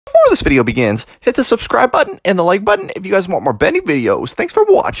Before this video begins, hit the subscribe button and the like button if you guys want more Bendy videos. Thanks for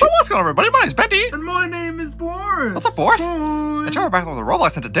watching. So what's going on, everybody? My name's Bendy. And my name is Boris. What's up, Boris? Hi. And we're back with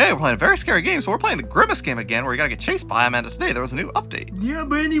Roblox, and today we're playing a very scary game. So we're playing the Grimace game again, where you gotta get chased by him, and today there was a new update. Yeah,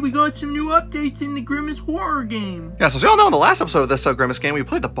 Bendy, we got some new updates in the Grimace horror game. Yeah, so as you all know, in the last episode of this Grimace game, we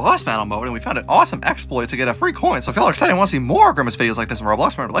played the boss battle mode, and we found an awesome exploit to get a free coin. So if y'all are excited and want to see more Grimace videos like this in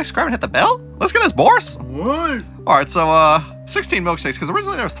Roblox, remember to like, subscribe, and hit the bell. Let's get this, Boris. What? Alright, so 16 milkshakes, because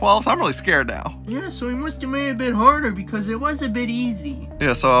originally there was 12, so I'm really scared now. Yeah, so he must have made it a bit harder because it was a bit easy.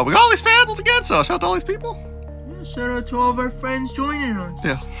 Yeah, so we got all these fans once again, so shout out to all these people. Yeah, shout out to all of our friends joining us.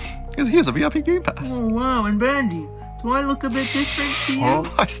 Yeah, he has a VIP game pass. Oh, wow, and Bendy, do I look a bit different to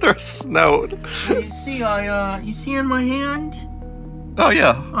you? Why is there snowed? You see, you see in my hand? Oh,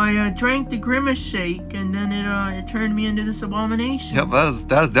 yeah. I drank the Grimace shake, and then it turned me into this abomination. Yep, that is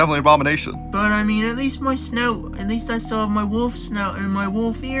definitely an abomination. But I mean, at least my snout, at least I still have my wolf snout and my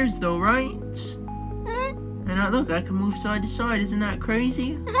wolf ears though, right? And look, I can move side to side, isn't that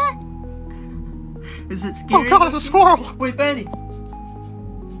crazy? Is it scary? Oh god, it's a squirrel! Wait, Bendy.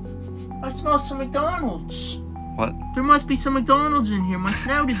 I smell some McDonald's. What? There must be some McDonald's in here, my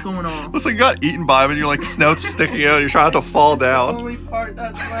snout is going off. Looks like you got eaten by him and your like snout's sticking out and you're trying not to fall down. The only part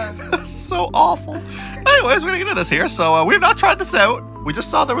that's left. That's so awful. Anyways, we're gonna get into this here. So we have not tried this out. We just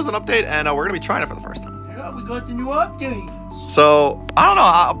saw there was an update and we're gonna be trying it for the first time. Yeah, we got the new updates. So, I don't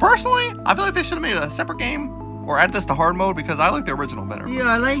know. Personally, I feel like they should have made a separate game or add this to hard mode because I like the original better. Yeah,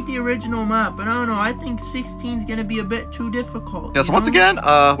 I like the original map, but I don't know. I think 16's gonna be a bit too difficult. Yeah, so once again,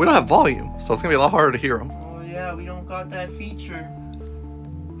 we don't have volume, so it's gonna be a lot harder to hear them. Oh yeah, we don't got that feature.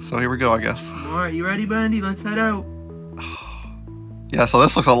 So here we go, I guess. Alright, you ready, Bendy? Let's head out. Yeah, so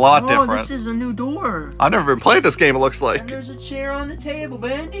this looks a lot different. Oh, this is a new door. I've never even played this game, it looks like. And there's a chair on the table,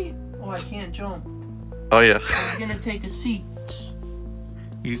 Bendy. Oh, I can't jump. Oh, yeah. I'm gonna take a seat.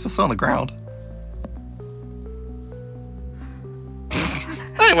 He's just on the ground.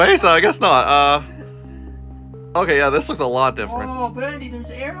 Anyway, so I guess not. Okay, yeah, this looks a lot different. Oh, Bendy, there's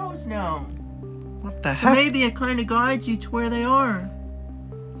arrows now. What the So heck? maybe it kind of guides you to where they are.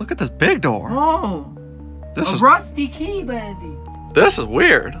 Look at this big door. Oh, This a is rusty key, Bendy. this is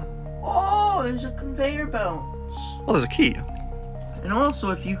weird. Oh, there's a conveyor belt. Well, there's a key. And also,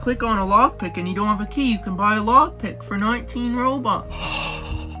 if you click on a lockpick and you don't have a key, you can buy a lockpick for 19 Robux.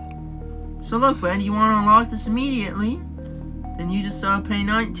 So look, Bendy, you want to unlock this immediately? Then you just pay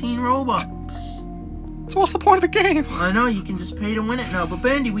 19 Robux. So what's the point of the game? I know, you can just pay to win it now. But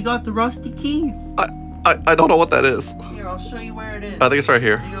Bendy, we got the rusty key. I don't know what that is. Here, I'll show you where it is. I think it's right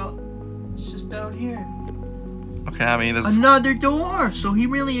here. There you go. It's just out here. Okay, I mean, this is Another door. So he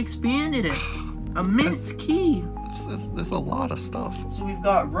really expanded it. A mint key. there's a lot of stuff. So we've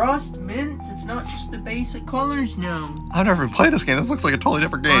got rust, mint. It's not just the basic colors now. I've never even played this game. This looks like a totally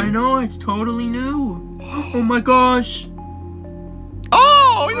different game. I know, it's totally new. Oh my gosh.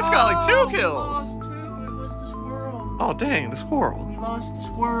 Oh, we just got like Oh, 2 we kills. lost 2. It was the squirrel. Oh, dang, the squirrel. We lost the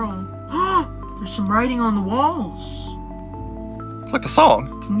squirrel. There's some writing on the walls. It's like the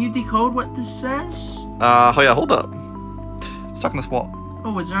song. Can you decode what this says? Oh yeah, hold up. Stuck in this wall.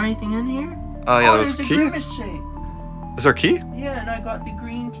 Oh, is there anything in here? Oh yeah, Oh, there's a key. Grimace shake. Is there a key? Yeah, and I got the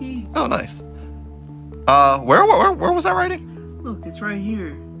green key. Oh, nice. Where was that writing? Look, it's right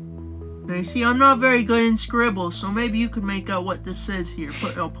here. Now you see, I'm not very good in scribble, so maybe you could make out what this says here.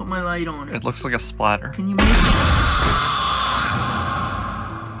 I'll put my light on it. It looks like a splatter. Can you make it?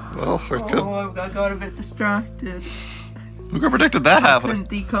 Well, Oh, I got a bit distracted. who could have predicted that I happening? couldn't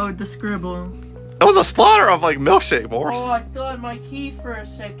decode the scribble. It was a splatter of like milkshake, Boris. Oh, I still had my key for a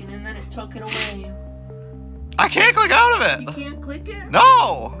second, and then it took it away. I can't click out of You it. can't click it?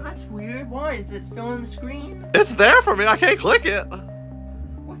 No, That's weird. Why? Is it still on the screen? it's there for me. I can't click it.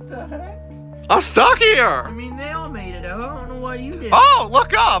 What the heck? I'm stuck I here. mean, they all made it out. I don't know why you did. Oh,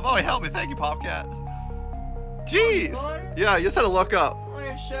 look up. Oh, he helped me. Thank you, Popcat. Jeez. Oh, you got it? Yeah, you said to look up. Oh,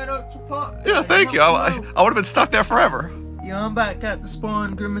 yeah, shout out to Pop. Yeah, thank you. I would have been stuck there forever. Yeah, I'm back at the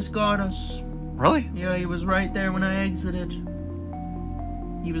spawn. Grimace got us. Really? Yeah, he was right there when I exited.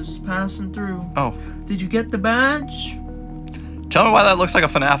 He was just passing through. Oh. Did you get the badge? Tell me why that looks like a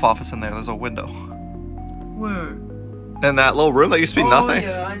FNAF office in there. There's a window. Where? In that little room that used to be nothing. Oh,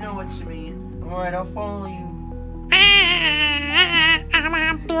 yeah, I know what you mean. Alright, I'll follow you.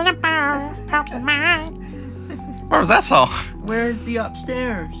 Where was that song? Where's the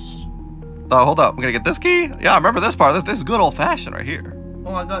upstairs? Oh, hold up. I'm gonna get this key. Yeah, I remember this part. This is good old fashioned right here.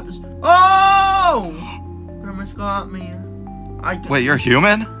 Oh, I got this. Oh! Grimace got me. Wait, you're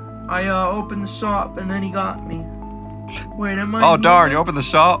human? I opened the shop and then he got me. Wait, am I? Oh, darn. human? You opened the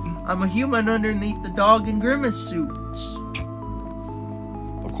shop? I'm a human underneath the dog and Grimace suits.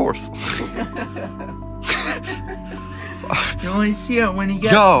 course. You only see it when he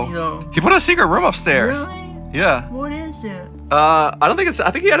gets me, though. He put a secret room upstairs. Really? Yeah. What is it? I don't think it's. I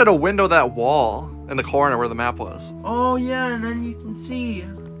think he added a window to that wall in the corner where the map was. Oh yeah, and then you can see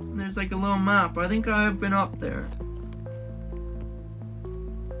there's like a little map. I think I have been up there.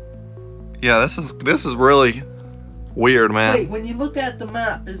 Yeah, this is really weird, man. Wait, when you look at the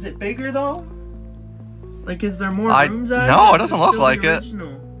map, is it bigger though? Like, is there more rooms at it? No, it doesn't look like it.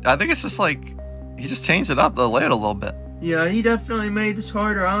 Original? I think it's just like he just changed it up, the layout a little bit. Yeah, he definitely made this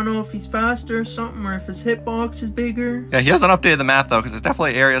harder. I don't know if he's faster or something, or if his hitbox is bigger. Yeah, he hasn't updated the map though, because there's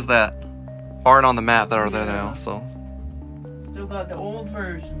definitely areas that aren't on the map that are there now. So still got the old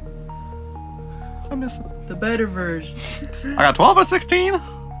version. I miss it. The better version. I got 12 out of 16.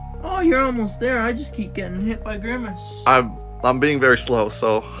 Oh, you're almost there. I just keep getting hit by Grimace. I'm being very slow,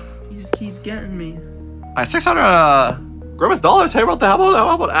 so. He just keeps getting me. Alright, 600 Grimace dollars. Hey, how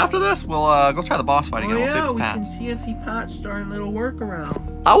about after this? We'll go try the boss fight again. Oh, We'll see if yeah, it's we patched. can see if he patched our little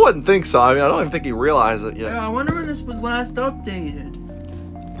workaround. I wouldn't think so. I mean, I don't even think he realized it yet. Yeah, I wonder when this was last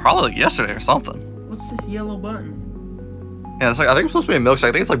updated. Probably like yesterday or something. What's this yellow button? Yeah, it's like, I think it's supposed to be a milkshake.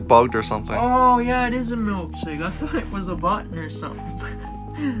 I think it's like bugged or something. Oh, yeah, it is a milkshake. I thought it was a button or something.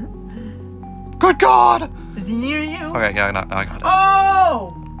 Good God! Is he near you? Okay, yeah, no, I got it.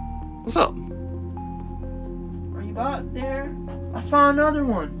 Oh! What's up? Are you back there? I found another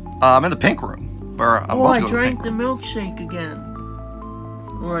one. I'm in the pink room. Where I'm Oh, about to I go to drank the the pink room. milkshake again.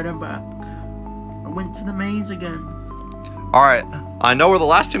 Alright, I'm back. I went to the maze again. Alright, I know where the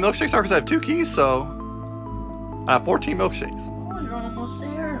last 2 milkshakes are because I have 2 keys, so I have 14 milkshakes. Oh, you're almost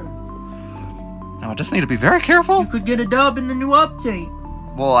there. Now I just need to be very careful. You could get a dub in the new update.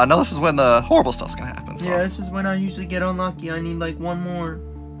 Well, I know this is when the horrible stuff's gonna happen, so. Yeah, this is when I usually get unlucky. I need like one more.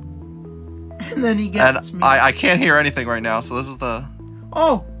 And then he gets me. I can't hear anything right now, so this is the...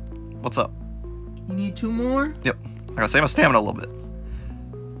 Oh! What's up? You need 2 more? Yep. I gotta save my stamina a little bit.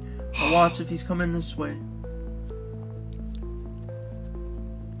 I'll watch if he's coming this way.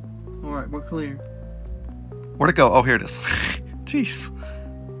 Alright, we're clear. Where'd it go? Oh, here it is. Jeez.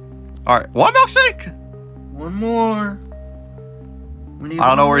 Alright, 1 milkshake! One more. We need I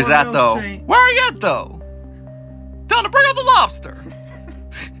don't know one where he's more at, though. milkshake. Where are you at, though? Time to bring out the lobster!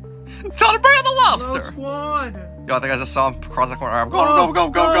 Time to bring out the Hello, lobster! squad! Yo, I think I just saw him cross that corner. Alright, I'm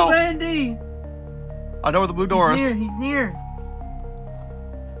going, go! Bendy! I know where the blue door is. He's near.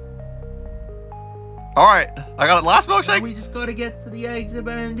 Alright, I got it. Last Now milkshake. we just gotta get to the exit,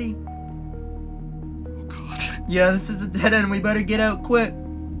 Bendy. Oh, God. Yeah, this is a dead end. We better get out quick.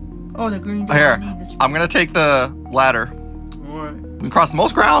 Oh, the green door. Here, I need this. I'm gonna take the ladder. Alright. We can cross the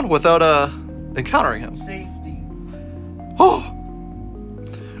most ground without encountering him. Safety. Oh,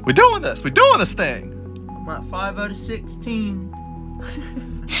 we're doing this. We're doing this thing. I'm at 5 out of 16.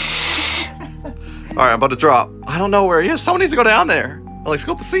 All right, I'm about to drop. I don't know where he is. Someone needs to go down there. Or like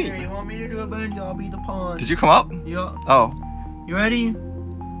scope the Here, scene. you want me to do it, Bendy? I'll be the pawn. Did you come up? Yeah. Oh, You ready?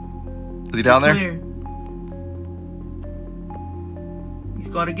 is he down there? Clear. He's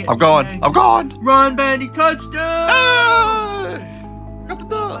gotta get. I'm to the going. exit. I'm going. Run, Bendy! Touchdown! Hey! Got the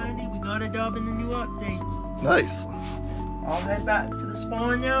dub. Bendy, we got a dub in the new update. Nice. I'll head back to the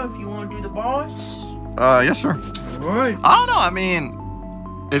spawn now if you want to do the boss. Yes, sir. Alright. I don't know. I mean,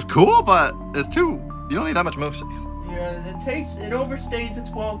 it's cool, but it's too. You don't need that much milkshakes. Yeah, it overstays its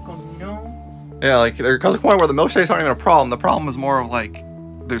welcome, you know? Yeah, like there comes a point where the milkshakes aren't even a problem. The problem is more of like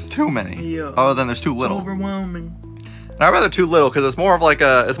there's too many. Yeah. Other than there's too It's little. overwhelming. And I'd rather too little because it's more of like you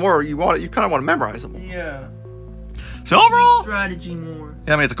kind of want to memorize them. Yeah. So overall, Strategy more.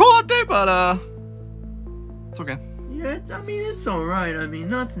 yeah, I mean it's a cool update, but it's okay. Yeah, I mean, it's alright. I mean,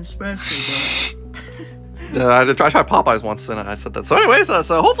 nothing special, Yeah, I tried Popeyes once and I said that. So anyways,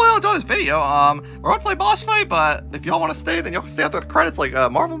 so hopefully you'll enjoy this video. We're about to play boss fight, but if y'all want to stay, then y'all can stay after the credits like a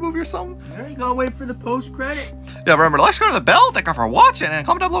Marvel movie or something. but yeah, you gotta wait for the post-credit. Yeah, remember to like, subscribe, to the bell. Thank you for watching, and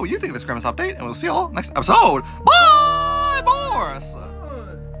comment down below what you think of this Grimace update, and we'll see y'all next episode. Bye, Boris!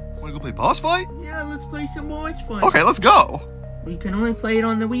 Wanna go play boss fight? Yeah, let's play some boss fight. Okay, let's go. We can only play it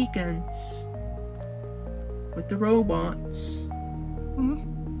on the weekends. With the robots.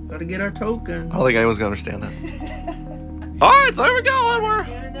 Gotta get our token. I don't think anyone's gonna understand that. Alright, so here we go, and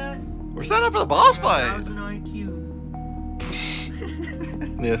we're setting up for the boss fight. 1,000 IQ.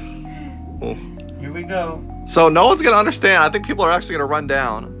 Yeah. Well. Here we go. So no one's gonna understand. I think people are actually gonna run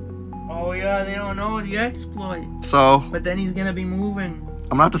down. Oh yeah, they don't know the exploit. So But then he's gonna be moving. I'm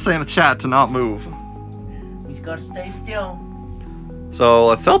gonna have to say in the chat to not move. He's gotta stay still. So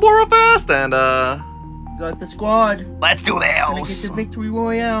let's teleport real fast and Got the squad. let's do Gonna get this. the victory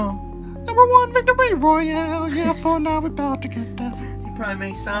royale. #1 victory royale. Yeah, for now we're about to get down. You probably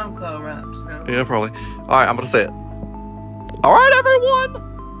make SoundCloud raps now. Yeah, probably. Alright, I'm gonna say it. Alright, everyone!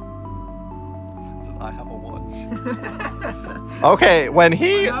 It says, I have a 1. Okay, when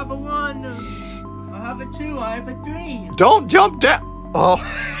he... I have a 1. I have a 2. I have a 3. Don't jump down. Oh,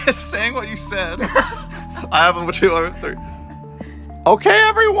 it's saying what you said. I have a 2, I have a 3. Okay,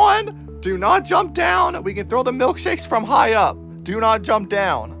 everyone, do not jump down. We can throw the milkshakes from high up. Do not jump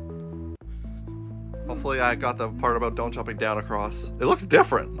down. Hopefully I got the part about don't jumping down across. It looks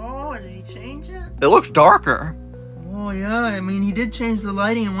different. Oh, did he change it? It looks darker. Oh, yeah. I mean, he did change the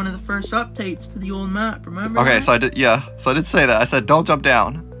lighting in one of the first updates to the old map. Remember Okay, that? so I did, yeah. So I did say that. I said don't jump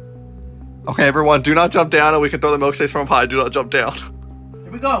down. Okay, everyone, do not jump down, and we can throw the milkshakes from high. Do not jump down.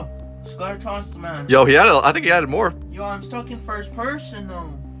 Here we go. Just gotta toss the man. Yo, I think he added more. Yo, I'm stuck in first person,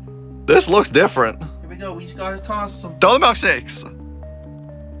 though. This looks different. Here we go. We just gotta toss some. Throw the milkshakes.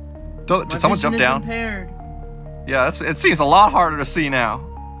 Did someone jump down? Impaired. Yeah, it seems a lot harder to see now.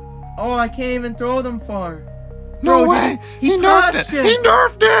 Oh, I can't even throw them far. No Bro, way! he nerfed patched it! it. He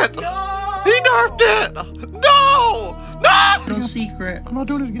nerfed it! No! He nerfed it! No! No! No secret. I'm not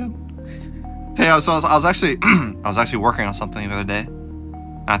doing it again. Hey, I was actually I was actually working on something the other day,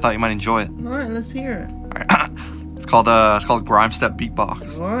 and I thought you might enjoy it. All right, let's hear it. All right. It's called Grime Step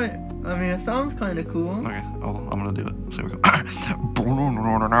Beatbox. All right. I mean, it sounds kind of cool. Okay. Oh, I'm gonna do it. So here we go.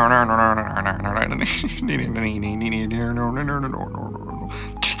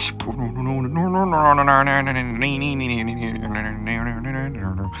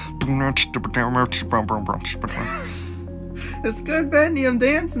 It's good, Bendy. I'm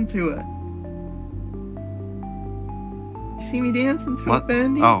dancing to it. You see me dancing to it,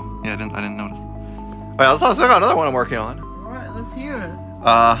 Bendy? Oh, yeah, I didn't notice. All right, let's got another one I'm working on. All right, let's hear it.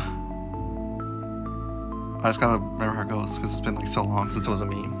 I just gotta remember how it goes because it's been like so long since it was a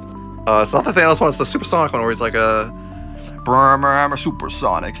meme. It's not the Thanos one, it's the supersonic one where he's like a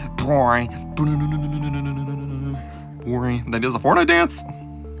supersonic. Boring. Boring. Then he does a Fortnite dance.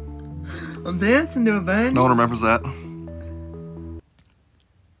 I'm dancing to it, Bendy. No one remembers that.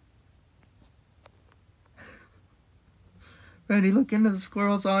 Bendy, look into the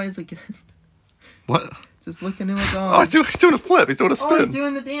squirrel's eyes again. What? Just look into his eyes. Oh, he's doing a flip. He's doing a spin. Oh, he's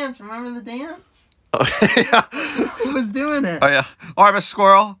doing the dance. Remember the dance? Okay, yeah. He was doing it. Oh, yeah. All right, Mr.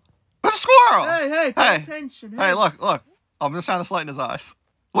 Squirrel. Mr. Squirrel! Hey, pay attention. Hey, look. I'm gonna shine this light in his eyes.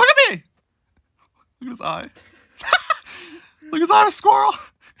 Look at me! Look at his eye. Look at his eye, Mr. Squirrel!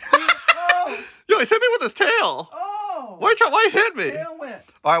 Oh! Yo, he's hit me with his tail! Oh! Why you hit me? Tail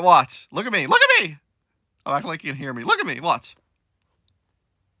whip. All right, watch. Look at me. Look at me! I'm acting like you can hear me. Look at me. Watch.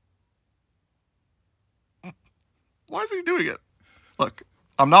 Why is he doing it? Look.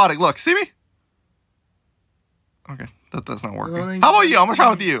 I'm nodding. Look. See me? Okay. That's not working. How about you? I'm gonna try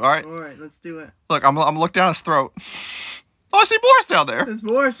with you, alright? Alright, let's do it. Look, I'm gonna look down his throat. Oh, I see Boris down there. Is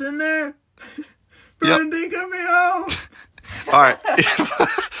Boris in there? Bendy, get me out! Alright.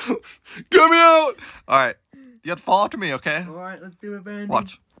 Get me out! Alright. You have to fall after me, okay? Alright, let's do it, Bendy.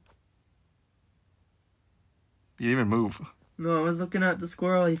 Watch. You didn't even move. No, I was looking at the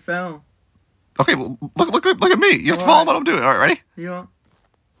squirrel, he fell. Okay, well, look at me. You have to follow what I'm doing. Alright, ready? Yeah.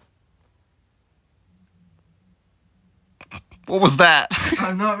 What was that?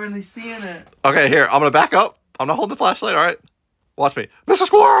 I'm not really seeing it. Okay, here. I'm gonna back up. I'm not holding the flashlight, alright? Watch me. Mr.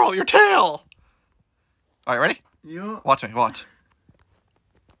 Squirrel, your tail! Alright, ready? Yeah. Watch me, watch.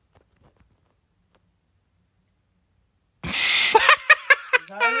 Is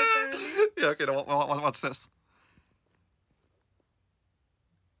that it, Bendy? Yeah, okay, now watch this.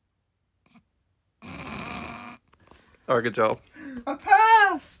 Alright, good job. I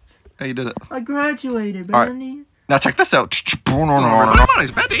passed! Hey, you did it. I graduated, All right. Bendy. Now check this out. My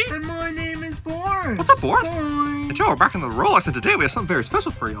name's Bendy. And my name is Boris. What's up, Boris? Hi. And y'all, we're back in the Roblox, and today we have something very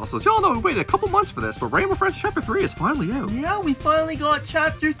special for y'all. So as y'all know, we waited a couple months for this, but Rainbow Friends Chapter 3 is finally out. Yeah, we finally got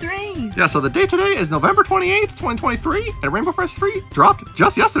Chapter 3. Yeah, so the date today is November 28th, 2023, and Rainbow Friends 3 dropped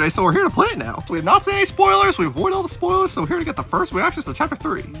just yesterday, so we're here to play it now. So we have not seen any spoilers, we avoid all the spoilers, so we're here to get the first reactions to Chapter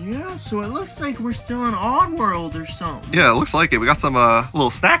 3. Yeah, so it looks like we're still in Oddworld or something. Yeah, it looks like it. We got some little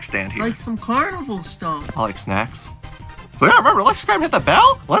snack stand It's here. like some carnival stuff. I like snacks. So yeah, remember, like, subscribe, and hit the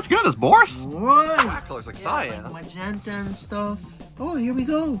bell. Let's get this, Boris. What? Black colors like cyan. Like magenta and stuff. Oh, here we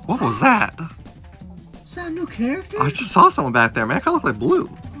go. What was that? Is that a new character? I just saw someone back there, man. It kind of looked like blue,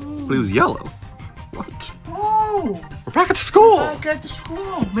 but he was yellow. What? Oh! We're back at the school. Back at the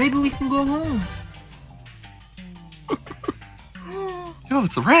school. Maybe we can go home. Yo,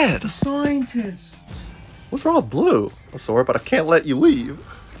 it's red. The scientists. What's wrong with blue? I'm sorry, but I can't let you leave.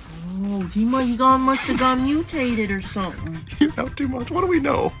 Oh, he must have got mutated or something. You know too much. What do we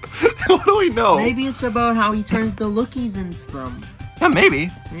know? What do we know? Maybe it's about how he turns the lookies into them. Yeah, maybe.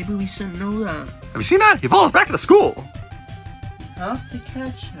 Maybe we shouldn't know that. Have you seen that? He follows back to the school. We have to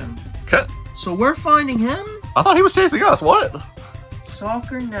catch him. Okay. So we're finding him? I thought he was chasing us. What?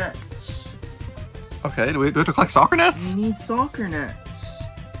 Soccer nets. Okay, do we have to collect soccer nets? We need soccer nets.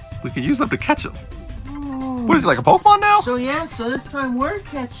 We can use them to catch them. Oh. What is he, like a Pokemon now? So yeah, so this time we're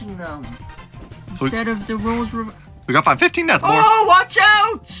catching them. So Instead of the rules. we gotta find 15 nets more. Oh, watch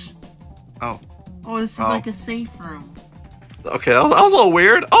out! Oh. Oh, this is like a safe room. Okay, that was a little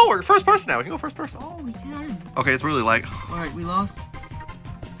weird. Oh, we're first person now. We can go first person. Oh, we can. Okay, it's really like. Alright, we lost.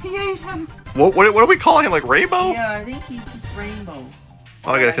 He ate him. What do we call him? Like Rainbow? Yeah, I think he's just Rainbow.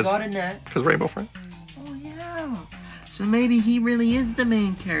 Oh, I got a net. Because Rainbow friends. Oh, yeah. So maybe he really is the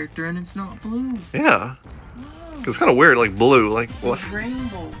main character and it's not Blue. Yeah. Oh, Because it's kind of weird, like blue. Like what? it's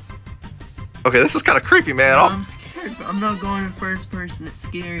Rainbow. Okay, this is kind of creepy, man. No, I'm scared, but I'm not going in first person. It's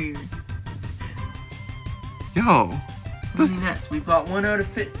scarier. Yo. How many nets? We've got 1 out of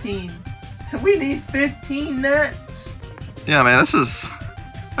 15. We need 15 nets. Yeah, man, this is.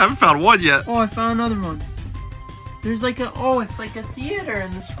 I haven't found one yet. Oh, I found another one. There's like it's like a theater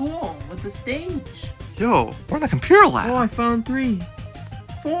in the school with the stage. Yo, we're in the computer lab. Oh, I found 3.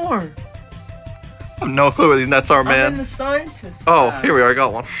 4. I have no clue where these nets are, I'm in man. the scientist Oh, lab. here we are. I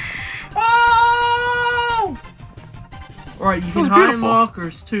got one. Oh! Alright, you can was hide in beautiful.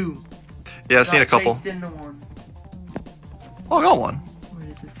 lockers too. Yeah, I've seen a Got couple. chased into one. Oh, I got one. Alright,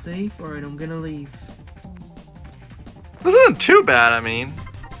 is it safe? Alright, I'm gonna leave. This isn't too bad, I mean.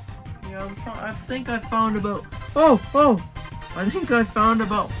 Yeah, I think I found about... Oh! I think I found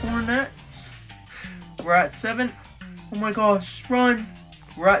about 4 nets. We're at 7. Oh my gosh, run!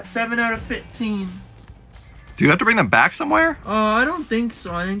 We're at 7 out of 15. Do you have to bring them back somewhere? I don't think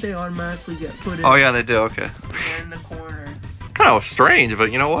so. I think they automatically get put in. Oh, yeah, they do. Okay. In the corner. It's kind of strange,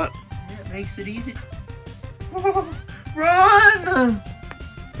 but you know what? Yeah, it makes it easy. Run!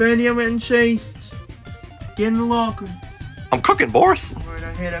 Bendy, I'm getting chased. Get in the locker. I'm cooking, Boris. Right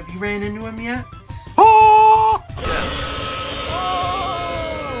ahead. Have you ran into him yet? Oh!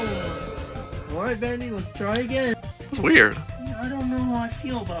 Oh! Alright, Bendy, let's try again. It's weird. Yeah, I don't know how I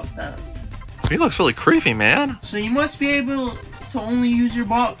feel about that. He looks really creepy, man. So you must be able to only use your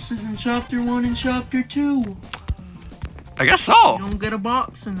boxes in Chapter 1 and Chapter 2. I guess so. You don't get a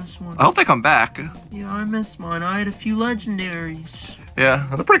box in this one. I don't think I'm back. Yeah, I missed mine. I had a few legendaries. Yeah,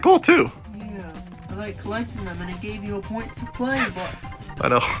 they're pretty cool, too. Yeah, I like collecting them and it gave you a point to play, but I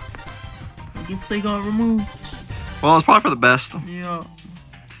know. I guess they got removed. Well, it's probably for the best. Yeah.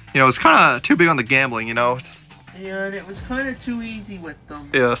 You know, it's kind of too big on the gambling, you know? Yeah, and it was kind of too easy with them.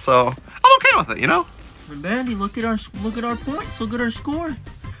 Yeah, so I'm okay with it, you know? And Bendy, look at our points. Look at our score.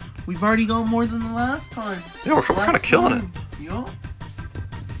 We've already got more than the last time. Yeah, we're kind of killing it. Yeah.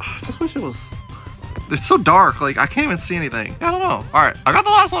 I just wish it was... It's so dark, like, I can't even see anything. I don't know. Alright, I got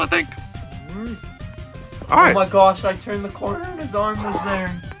the last one, I think. Alright. Oh my gosh, I turned the corner and his arm was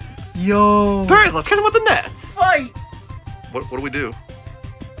there. Yo. There is, let's catch him with the nets. Fight! What do we do?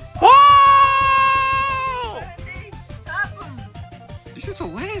 Whoa! Bendy, tap him! He shoots a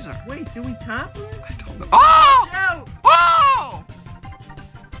laser. Wait, do we tap him? I don't know. Oh! Watch out! Oh!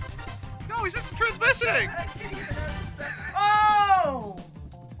 No, he's just transmitting. Oh!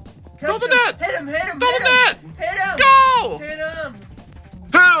 Throw Catch the him. net. Hit him! Throw the net. Hit him! Go! Hit him!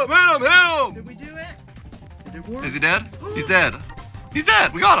 Hit him! Did we do it? Did it work? Is he dead? He's dead. He's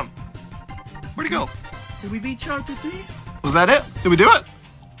dead. We got him. Where'd he go? Did we beat Chapter 3? Was that it? Did we do it?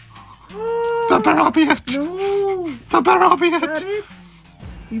 That better not be it. No! That better not be Is that it. it?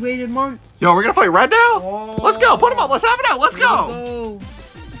 We waited months. Yo, we're gonna fight red now? Oh. Let's go. Put him up. Let's have it out. Let's Here we go.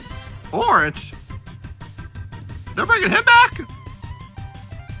 Orange. They're bringing him back?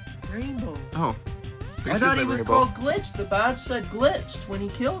 Rainbow. Oh. I thought he was called Glitch. The badge said Glitched when he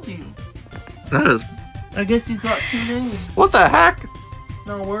killed you. That is... I guess he's got 2 names. What the heck? It's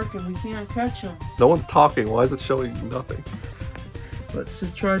not working. We can't catch him. No one's talking. Why is it showing nothing? Let's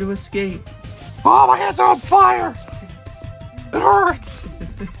just try to escape. Oh, my hands are on fire! It hurts!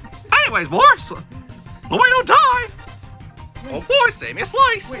 Anyways, Boris! Nobody don't die! Oh boy, save me a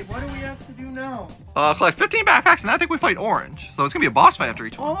slice! Wait, what do we have to do now? Collect 15 backpacks, and I think we fight Orange. So it's gonna be a boss fight after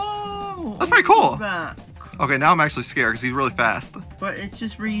each one. Oh! That's pretty cool. he's back. Okay, now I'm actually scared because he's really fast. But it's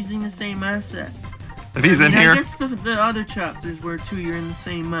just reusing the same asset. If he's I in mean, here... I guess the other chapters were too, you're in the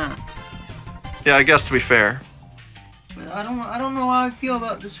same map. Yeah, I guess to be fair. But I don't know how I feel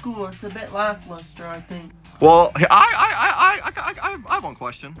about the school. It's a bit lackluster, I think. Well, I have one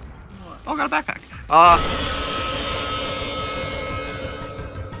question. What? Oh, I got a backpack.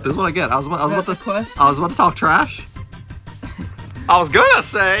 This is what I get. I was about to talk trash. I was gonna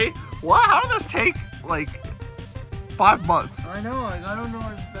say, wow, how did this take like 5 months. I know. I don't know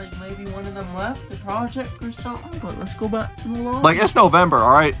if like maybe one of them left the project or something. But let's go back to the log. Like it's November,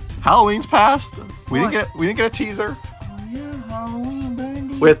 all right. Halloween's passed. We didn't get a teaser. Oh yeah, Halloween,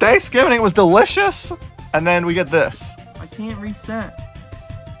 Bendy. We had Thanksgiving. It was delicious, and then we get this. I can't reset.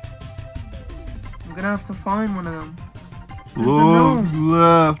 I'm gonna have to find one of them. Look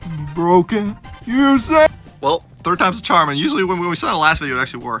left, broken. You say. Well, third time's a charm, and usually when we saw the last video, it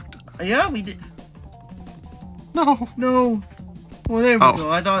actually worked. Yeah, we did. No. No. Well, there we go.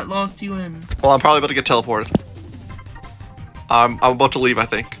 I thought it locked you in. Well, I'm probably about to get teleported. I'm about to leave, I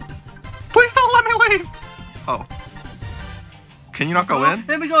think. Please don't let me leave. Oh. Can you not go in?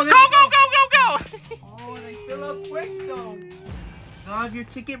 There we go. Go, go, go, go, go. Oh, they fill up quick, though. You have your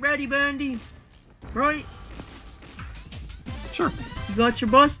ticket ready, Bendy. Right? Sure. You got your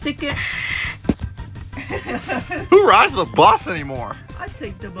bus ticket? Who rides the bus anymore? I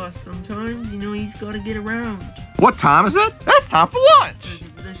take the bus sometimes. You know, he's got to get around. What time is it? It's time for lunch.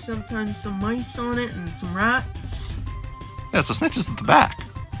 There's sometimes some mice on it and some rats. Yeah, it's the snitches at the back.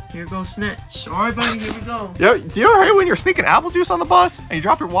 Here goes Snitch. All right, buddy, here we go. Yeah, do you ever hate when you're sneaking apple juice on the bus and you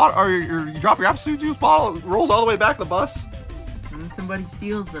drop your water or you drop your apple juice bottle, it rolls all the way back to the bus? And then somebody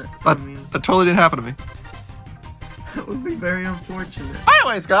steals it from you. That totally didn't happen to me. That would be very unfortunate.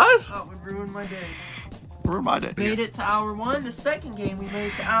 Anyways, guys. That would ruin my day. Ruin my day. Made it to hour 1. The second game we made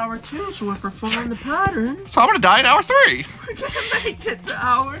it to hour 2. So if we're following the pattern, So I'm gonna die in hour 3. we're gonna make it to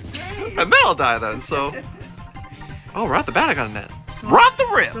hour 3. And then I'll die then, so. Oh, right off the bat I got a net. So, Right off the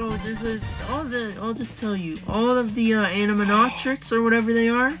rip. So there's I'll just tell you, all of the animatronics or whatever they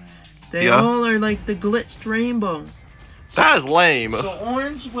are, they all are like the glitched rainbow. That is lame. So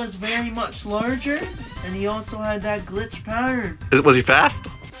Orange was very much larger, and he also had that glitch pattern. Was he fast?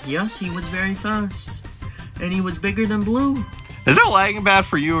 Yes, he was very fast. And he was bigger than Blue. Is that lagging bad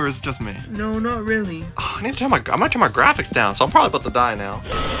for you or is it just me? No, not really. Oh, I might turn my graphics down, so I'm probably about to die now.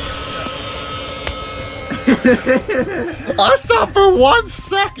 I stopped for 1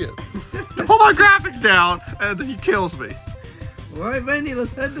 second to put my graphics down, and he kills me. Alright, Bendy,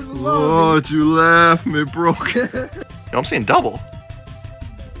 let's head to the lobby. Why'd you laugh me, broken? Yo, I'm seeing double.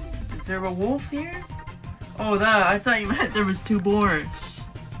 Is there a wolf here? Oh, that. I thought you meant there was 2 boars.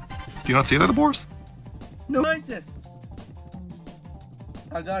 Do you not see the boars? No scientists.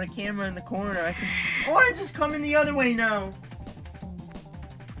 I got a camera in the corner. I can. Orange is coming the other way now.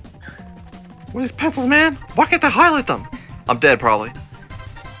 What are these pencils, man? Why can't they highlight them? I'm dead, probably.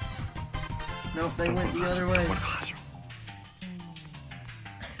 Nope, they went the other way.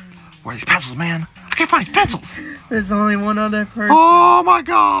 Where are these pencils, man? I can't find these pencils. There's only one other person. Oh my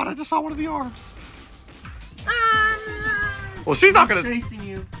god, I just saw one of the arms. Well, she's not gonna. Blue's chasing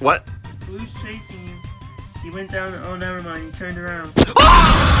you. What? Blue's chasing you. He went down. Oh, never mind. He turned around.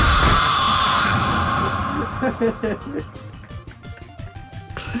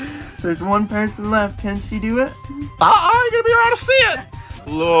 There's one person left. Can she do it? I'm gonna be around to see it.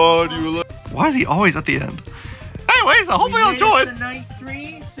 Lord, you look. Why is he always at the end? Anyways, hopefully you enjoyed. It's night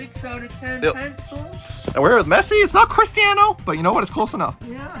 3, 6 out of 10 pencils. And we're here with Messi. It's not Cristiano, but you know what? It's close enough.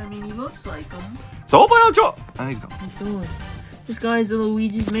 Yeah, I mean, he looks like him. So hopefully you enjoy. And he's gone. He's going. This guy's at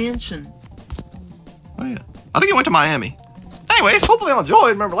Luigi's Mansion. Oh yeah. I think he went to Miami. Anyways, hopefully you enjoyed.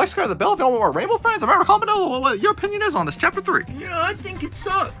 Remember, like, subscribe to the bell if you want more Rainbow Friends. Remember, comment below what your opinion is on this chapter 3. Yeah, I think it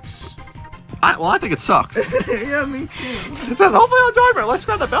sucks. I think it sucks. Yeah, me too. It says, hopefully you enjoyed. Remember, like,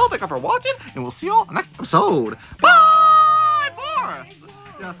 subscribe to the bell. Thank you for watching, and we'll see you all next episode. Bye, Boris.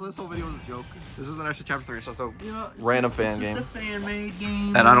 Yeah, so this whole video was a joke. This isn't actually chapter 3, so it's a random fan game. It's just a fan-made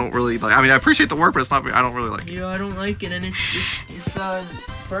game. And I don't really like. I mean, I appreciate the work, but it's not. I don't really like it. Yeah, I don't like it, and it's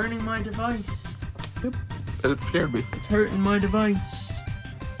burning my device. Yep. And it scared me. It's hurting my device.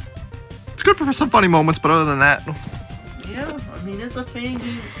 It's good for some funny moments, but other than that. Yeah, I mean, it's a fan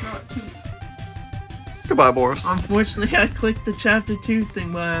game. It's not too. Goodbye, Boris. Unfortunately, I clicked the chapter 2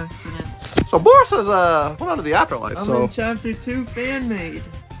 thing by accident. So Boris is went on to the afterlife. I'm in chapter 2 fan made.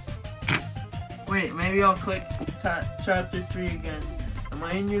 Wait, maybe I'll click chapter 3 again. Am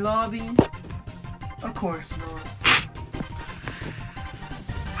I in your lobby? Of course not.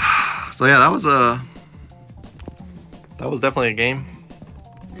 So yeah, that was definitely a game.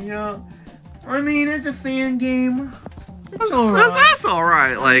 Yeah, I mean, it's a fan game. It's alright. That's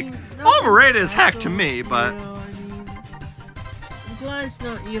alright. Like, overrated as heck to me, but. Yeah, I mean, I'm glad it's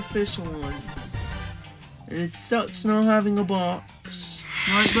not the official one. And it sucks not having a box.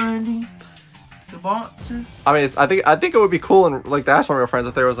 Right, Bendy? The boxes? I mean, I think it would be cool in like the Astronaut Friends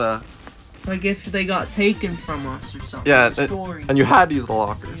if there was a. Like if they got taken from us or something. Yeah, story. and you had to use the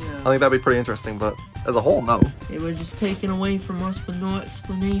lockers. Yeah. I think that'd be pretty interesting, but as a whole, no. It was just taken away from us with no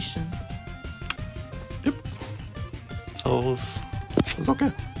explanation. Yep. So it was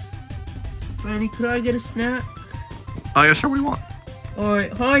okay. Bendy, could I get a snack? Oh yeah, sure. What do you want?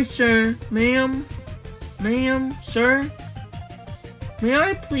 Alright, hi sir, ma'am, sir. May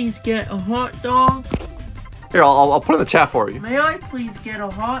I please get a hot dog? Here, I'll put it in the chat for you. May I please get a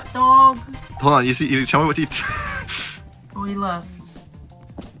hot dog? Hold on, you tell me what you. Oh, he left.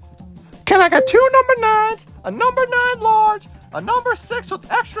 Can I get 2 number 9s, a number 9 large, a number 6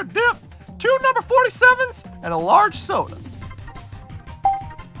 with extra dip, 2 number 47s, and a large soda?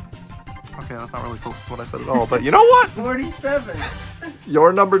 Okay, that's not really close to what I said at all, but you know what? 47.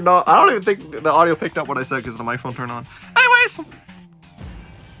 Your number 9. I don't even think the audio picked up what I said because the microphone turned on. Anyways.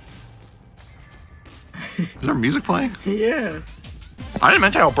 Is there music playing? Yeah. I didn't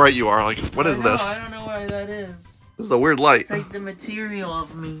mention how bright you are. Like, what is this? I don't know why that is. This is a weird light. It's like the material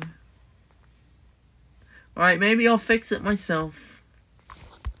of me. Alright, maybe I'll fix it myself.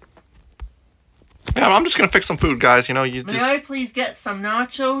 Yeah, I'm just gonna fix some food, guys. You know, you May just. I please get some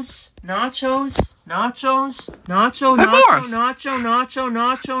nachos? Nachos? Hey, Morris! Nacho. Nacho.